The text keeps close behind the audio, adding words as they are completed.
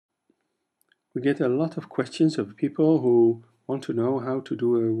We get a lot of questions of people who want to know how to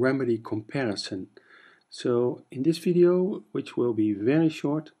do a remedy comparison. So in this video, which will be very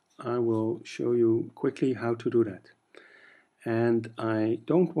short, I will show you quickly how to do that. And I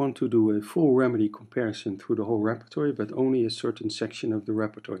don't want to do a full remedy comparison through the whole repertoire, but only a certain section of the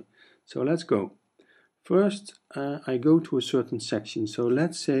repertoire. So let's go. First, I go to a certain section. So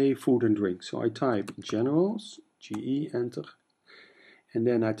let's say food and drink. So I type generals, GE, enter. And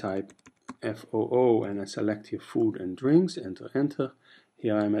then I type FOO and I select here food and drinks, enter, enter.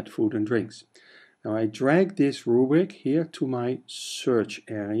 Here I'm at food and drinks. Now I drag this rubric here to my search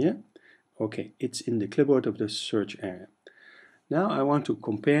area. Okay, it's in the clipboard of the search area. Now I want to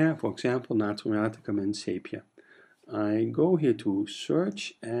compare, for example, natrium and sepia. I go here to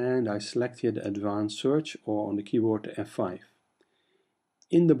search and I select here the advanced search, or on the keyboard the F5.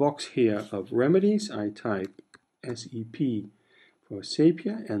 In the box here of remedies I type SEP for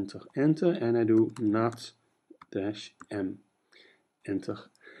sepia, enter, enter, and I do nat-m, enter.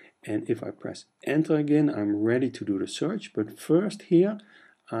 And if I press enter again, I'm ready to do the search. But first here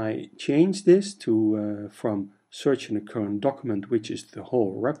I change this to from search in the current document, which is the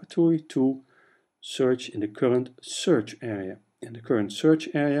whole repertoire, to search in the current search area. And the current search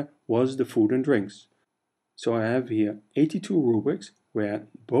area was the food and drinks. So I have here 82 rubrics where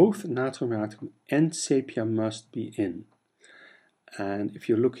both natrium and sepia must be in. And if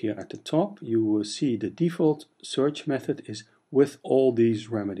you look here at the top, you will see the default search method is with all these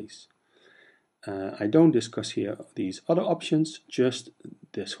remedies. I don't discuss here these other options, just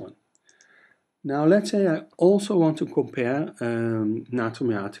this one. Now let's say I also want to compare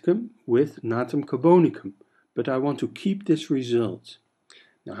natrium with natrium carbonicum, but I want to keep this result.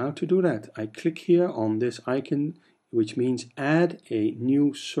 Now how to do that? I click here on this icon, which means add a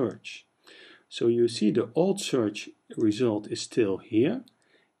new search. So you see the old search result is still here,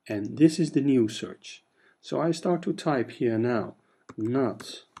 and this is the new search. So I start to type here now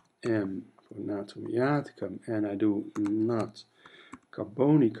nat-m for natrium, and I do nat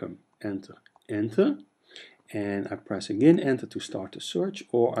carbonicum, enter, enter, and I press again enter to start the search,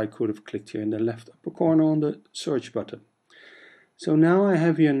 or I could have clicked here in the left upper corner on the search button. So now I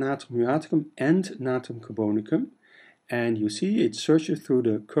have here natrium and natrium carbonicum, and you see it searches through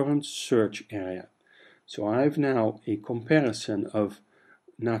the current search area. So I have now a comparison of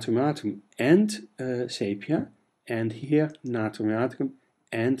natrium and sepia, and here natrium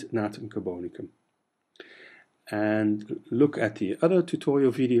and natrium carbonicum. And look at the other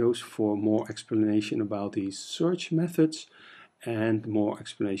tutorial videos for more explanation about these search methods and more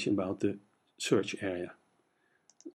explanation about the search area.